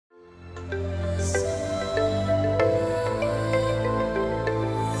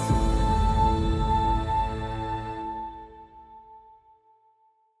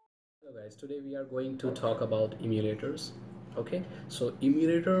Today we are going to talk about emulators. Okay, so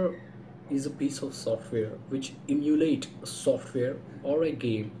emulator is a piece of software which emulate a software or a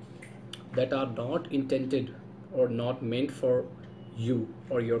game that are not intended or not meant for you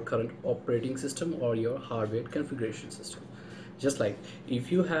or your current operating system or your hardware configuration system. Just like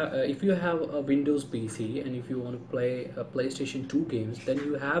if you have a Windows PC and if you want to play a PlayStation 2 games, then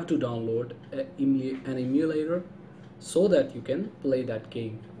you have to download an emulator so that you can play that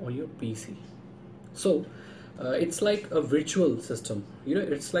game on your PC. So it's like a virtual system,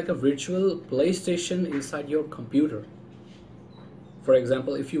 it's like a virtual PlayStation inside your computer. For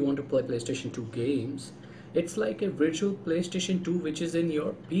example, if you want to play PlayStation 2 games, it's like a virtual PlayStation 2 which is in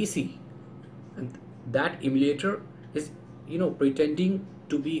your PC, and that emulator is pretending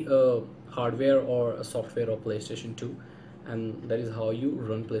to be a hardware or a software of PlayStation 2, and that is how you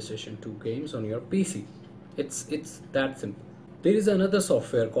run PlayStation 2 games on your PC. It's that simple. There is another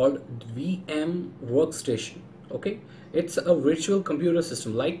software called Workstation. Okay, it's a virtual computer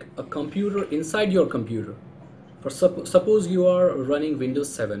system, like a computer inside your computer. Suppose you are running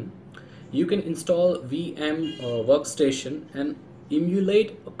Windows 7, you can install Workstation and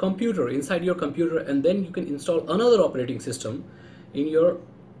emulate a computer inside your computer, and then you can install another operating system in your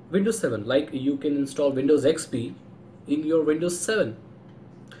Windows 7, like you can install Windows XP in your Windows 7.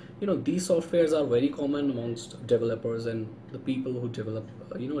 These softwares are very common amongst developers and the people who develop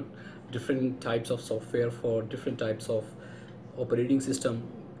different types of software for different types of operating system.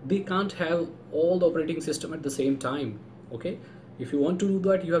 They can't have all the operating system at the same time. Okay, if you want to do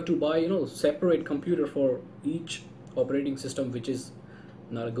that, you have to buy separate computer for each operating system, which is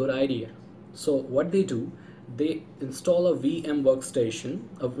not a good idea. So what they do, they install a Workstation,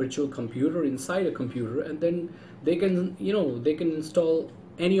 a virtual computer inside a computer, and then they can install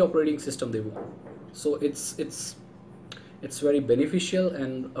any operating system they want. So it's very beneficial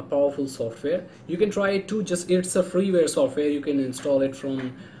and a powerful software. You can try it too. It's a freeware software. You can install it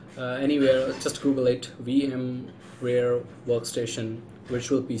from anywhere. Just Google it, VMware Workstation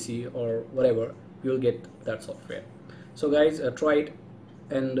virtual PC or whatever, you'll get that software. So guys, try it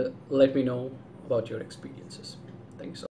and let me know about your experiences. Thanks.